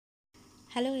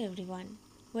Hello everyone,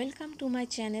 welcome to my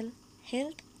channel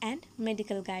Health and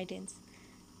Medical Guidance.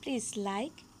 Please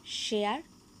like, share,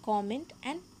 comment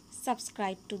and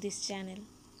subscribe to this channel.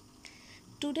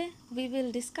 Today we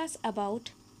will discuss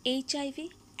about HIV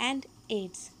and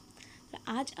AIDS.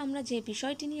 আজ আমরা যে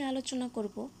বিষয়টি নিয়ে আলোচনা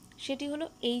করব সেটি হলো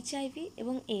HIV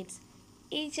এবং AIDS.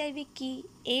 HIV কি,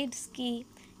 AIDS কি,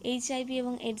 HIV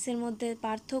এবং AIDS এর মধ্যে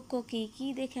পার্থক্য কি, কি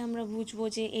দেখে আমরা বুঝবো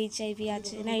যে HIV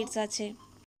আছে না AIDS আছে।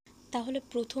 তাহলে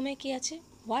প্রথমে কি আছে,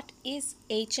 হোয়াট ইজ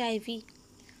এইচআইভি।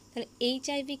 তাহলে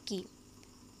এইচআইভি কি?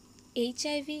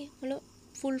 এইচআইভি হলো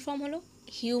ফুল ফর্ম হলো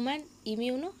human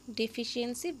immuno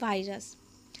deficiency virus.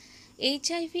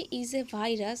 HIV is a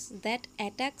virus that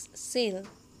attacks sell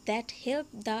that help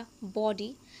the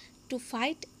body to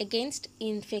fight against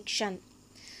infection.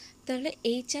 তাহলে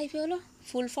এইচআইভি হলো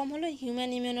ফুল ফর্ম হলো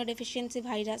হিউম্যান ইমিউনো ডেফিসিয়েন্সি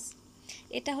ভাইরাস।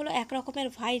 এটা হলো এক রকমের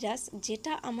ভাইরাস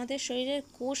যেটা আমাদের শরীরের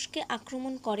কোষকে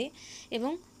আক্রমণ করে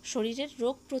এবং শরীরের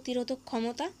রোগ প্রতিরোধক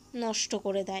ক্ষমতা নষ্ট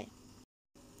করে দেয়।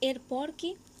 এরপর কি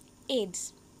এইডস।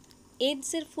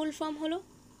 এইডসের ফুল ফর্ম হলো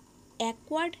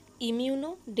acquired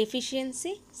immuno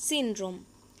deficiency syndrome.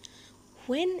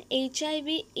 When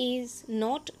HIV is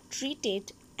not treated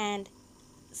and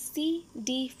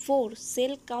CD4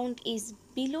 cell count is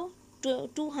below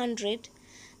 200,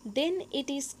 then it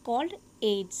is called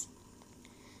AIDS.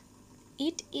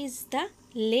 It is the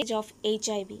age of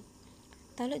HIV.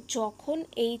 তাহলে যখন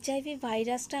এইচআইভি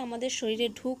ভাইরাসটা আমাদের শরীরে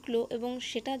ঢুকলো এবং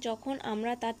সেটা যখন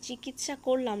আমরা তার চিকিৎসা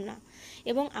করলাম না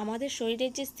এবং আমাদের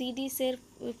শরীরের যে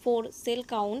CD4 সেল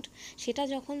কাউন্ট সেটা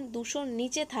যখন 200-র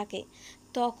নিচে থাকে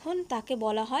তখন তাকে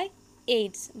বলা হয়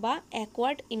এইডস বা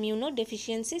অ্যাকোয়ার্ড ইমিউনো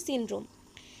ডেফিসিয়েন্সি সিনড্রোম।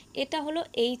 এটা হলো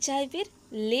এইচআইভির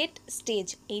লেট স্টেজ।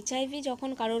 এইচআইভি যখন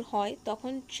কারোর হয়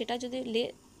তখন সেটা যদি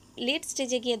লেট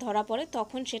স্টেজে গিয়ে ধরা পড়ে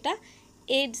তখন সেটা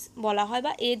এইডস বলা হয়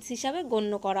বা এইডস হিসাবে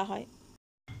গণ্য করা হয়।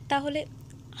 তাহলে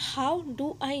how do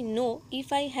I know if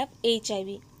I have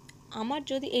HIV? আমার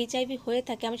যদি এইচআইভি হয়ে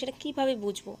থাকে আমি সেটা কীভাবে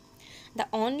বুঝবো? The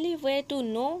only way to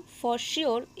know for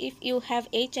sure if you have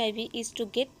HIV is to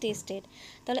get tested.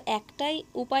 তাহলে একটাই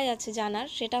উপায় আছে জানার,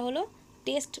 সেটা হলো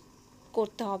টেস্ট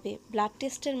করতে হবে। ব্লাড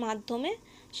টেস্টের মাধ্যমে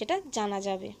সেটা জানা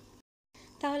যাবে।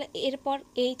 তাহলে এরপর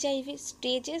এইচআইভি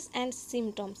স্টেজেস অ্যান্ড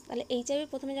সিমটমস। তাহলে এইচআইভি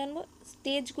প্রথমে জানবো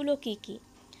স্টেজগুলো কি কি।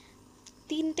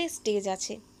 3টে স্টেজ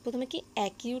আছে। প্রথমে কি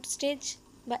অ্যাকিউট স্টেজ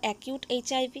বা acute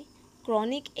HIV,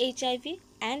 chronic HIV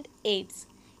and AIDS.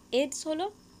 AIDS হলো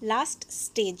লাস্ট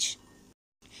স্টেজ।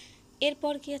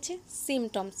 এরপর কি আছে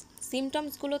সিমটমস।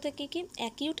 সিমটমসগুলোতে কি কি,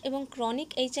 অ্যাকিউট এবং ক্রনিক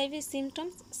এইচআইভি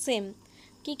সিমটমস সেম।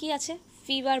 কি কি আছে,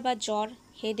 ফিভার বা জ্বর,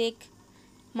 হেডেক,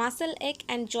 মাসেল এক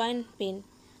অ্যান্ড জয়েন্ট পেন,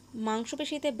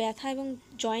 মাংসপেশিতে ব্যথা এবং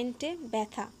জয়েন্টে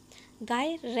ব্যথা,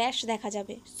 গায়ে র্যাশ দেখা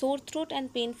যাবে, সোর থ্রোট অ্যান্ড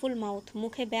পেনফুল মাউথ,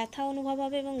 মুখে ব্যথা অনুভব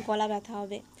হবে এবং গলা ব্যথা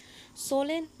হবে,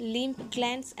 সোলেন lymph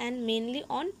glands and mainly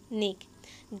on নেক,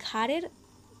 ঘাড়ের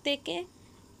থেকে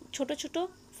ছোট ছোট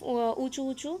উঁচু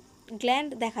উঁচু গ্ল্যান্ড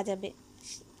দেখা যাবে।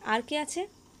 আর কি আছে,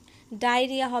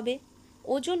 ডায়রিয়া হবে,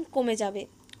 ওজন কমে যাবে,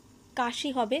 কাশি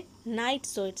হবে, নাইট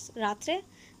সোয়েটস, রাত্রে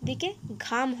দিকে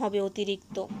ঘাম হবে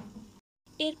অতিরিক্ত।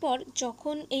 এরপর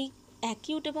যখন এই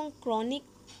অ্যাকিউট এবং ক্রনিক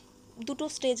দুটো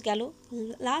স্টেজ গেল,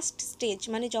 লাস্ট স্টেজ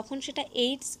মানে যখন সেটা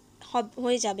এইডস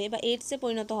হয়ে যাবে বা এইডসে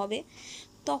পরিণত হবে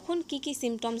তখন কি কি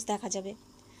সিমটমস দেখা যাবে,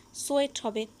 সোয়েট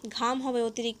হবে, ঘাম হবে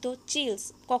অতিরিক্ত, চিলস,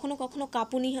 কখনো কখনো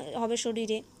কাঁপুনি হবে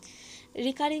শরীরে,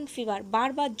 রিকারিং ফিভার,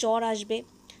 বারবার জ্বর আসবে,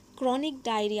 ক্রনিক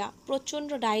ডায়রিয়া, প্রচণ্ড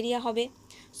ডায়রিয়া হবে,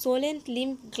 সোলেন্ট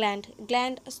লিম্ফ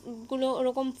গ্ল্যান্ডগুলো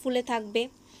ওরকম ফুলে থাকবে,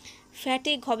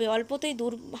 ফ্যাটিক হবে, অল্পতেই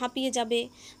হাঁপিয়ে যাবে,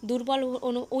 দুর্বল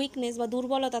উইকনেস বা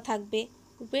দুর্বলতা থাকবে,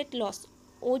 ওয়েট লস,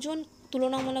 ওজন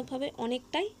তুলনামূলকভাবে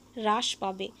অনেকটাই হ্রাস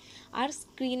পাবে, আর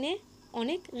স্ক্রিনে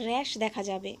অনেক র্যাশ দেখা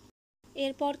যাবে।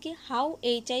 এরপর কি হাউ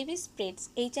এইচআইভি স্প্রেডস।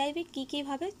 এইচআইভি কী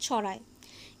কীভাবে ছড়ায়।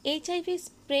 HIV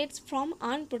spreads from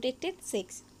unprotected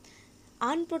sex.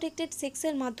 Unprotected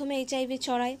সেক্সের মাধ্যমে এইচআইভি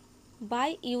ছড়ায় বাই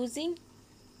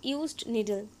ইউজড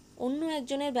নিডল। অন্য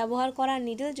একজনের ব্যবহার করা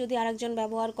নিডল যদি আরেকজন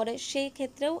ব্যবহার করে সেই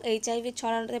ক্ষেত্রেও এইচআইভি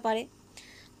ছড়াতে পারে।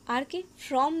 আর কি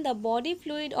from the body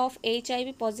fluid of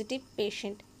HIV positive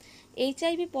patient.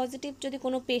 HIV positive যদি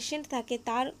কোনো পেশেন্ট থাকে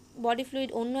তার বডি ফ্লুইড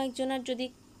অন্য একজনের যদি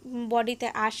বডিতে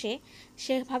আসে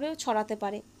সেভাবেও ছড়াতে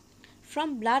পারে। ফ্রম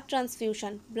ব্লাড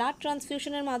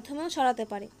ট্রান্সফিউশনের মাধ্যমেও ছড়াতে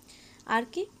পারে। আর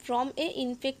কি from a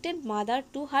infected mother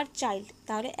to her child.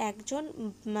 তাহলে একজন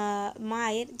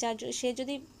মায়ের সে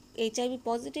যদি এইচআইভি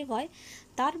পজিটিভ হয়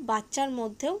তার বাচ্চার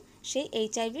মধ্যেও সেই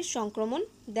এইচআইভির সংক্রমণ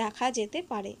দেখা যেতে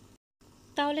পারে।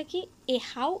 তাহলে কি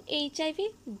how HIV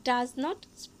does not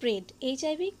spread.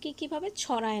 HIV কীভাবে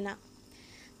ছড়ায় না।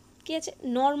 কি আছে,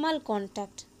 নর্মাল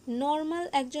কন্ট্যাক্ট। নর্মাল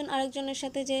একজন আরেকজনের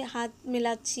সাথে যে হাত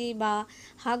মেলাচ্ছি বা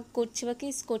হাগ করছি বা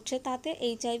কিস করছে তাতে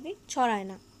এইচআইভি ছড়ায়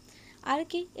না। আর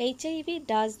কি, HIV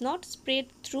does not spread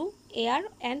through air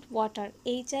and water,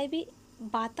 HIV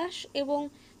বাতাস এবং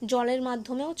জলের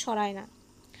মাধ্যমেও ছড়ায় না।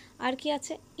 আর কি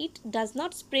আছে, it does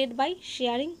not spread by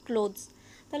sharing clothes,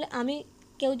 তাহলে আমি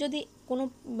কেউ যদি কোনো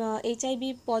এইচআইভি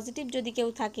পজিটিভ যদি কেউ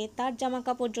থাকে তার জামা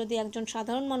কাপড় যদি একজন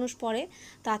সাধারণ মানুষ পরে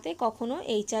তাতে কখনো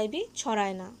এইচআইভি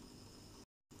ছড়ায় না।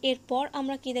 এরপর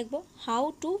আমরা কি দেখব, হাউ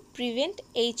টু প্রিভেন্ট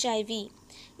এইচআইভি,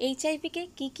 এইচআইভিকে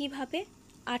কীভাবে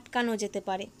আটকানো যেতে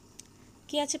পারে।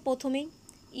 কি আছে প্রথমেই,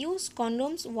 ইউজ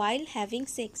কন্ডোমস ওয়াইল হ্যাভিং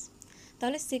সেক্স,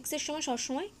 তাহলে সেক্সের সময়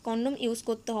সবসময় কন্ডোম ইউজ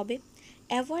করতে হবে।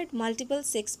 অ্যাভয়েড মাল্টিপল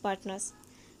সেক্স পার্টনার্স,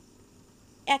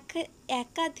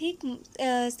 একাধিক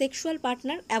সেক্সুয়াল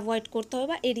পার্টনার অ্যাভয়েড করতে হবে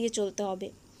বা এড়িয়ে চলতে হবে।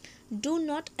 Do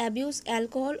not abuse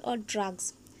alcohol or drugs,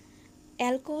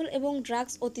 alcohol এবং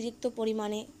ড্রাগস অতিরিক্ত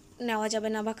পরিমাণে নেওয়া যাবে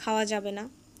না বা খাওয়া যাবে না।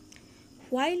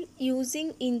 While using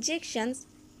injections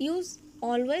use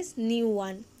always new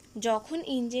one, যখন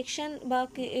ইনজেকশন বা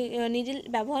নিডল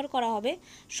ব্যবহার করা হবে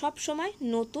সব সময়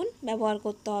নতুন ব্যবহার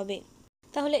করতে হবে।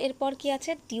 তাহলে এরপর কি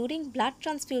আছে, during blood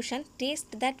transfusion test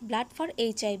that blood for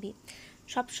HIV,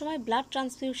 সবসময় ব্লাড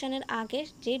ট্রান্সফিউশনের আগে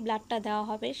যেই ব্লাডটা দেওয়া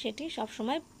হবে সেটি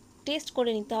সবসময় টেস্ট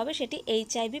করে নিতে হবে সেটি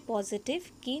এইচআইভি পজিটিভ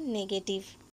কি নেগেটিভ।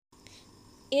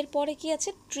 এরপরে কি আছে,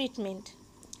 ট্রিটমেন্ট,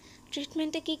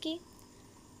 ট্রিটমেন্টে কি কি,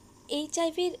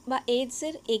 এইচআইভির বা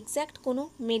এইডসের এক্স্যাক্ট কোনো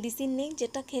মেডিসিন নেই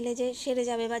যেটা খেলে যে সেরে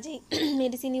যাবে বা যেই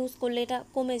মেডিসিন ইউজ করলে এটা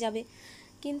কমে যাবে,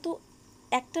 কিন্তু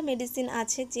একটা মেডিসিন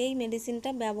আছে যেই মেডিসিনটা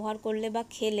ব্যবহার করলে বা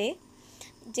খেলে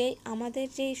যে আমাদের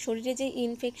যে শরীরে যে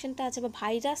ইনফেকশনটা আছে বা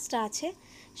ভাইরাসটা আছে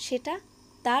সেটা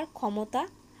তার ক্ষমতা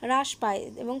হ্রাস পায়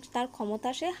এবং তার ক্ষমতা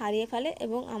সে হারিয়ে ফেলে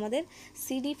এবং আমাদের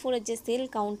CD4-এর যে সেল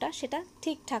কাউন্টটা সেটা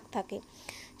ঠিকঠাক থাকে।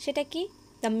 সেটা কি,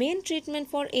 the main treatment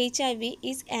for HIV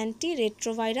is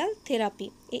antiretroviral therapy,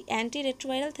 এই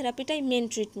antiretroviral থেরাপিটাই main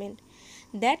treatment.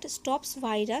 That stops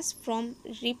virus from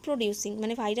রিপ্রোডিউসিং,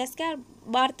 মানে ভাইরাসকে আর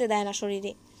বাড়তে দেয় না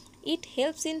শরীরে। It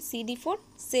helps in CD4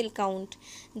 sell count,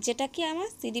 যেটা কি আমার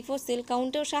CD4 সেল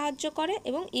কাউন্টেও সাহায্য করে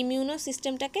এবং ইমিউনো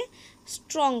সিস্টেমটাকে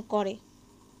স্ট্রং করে।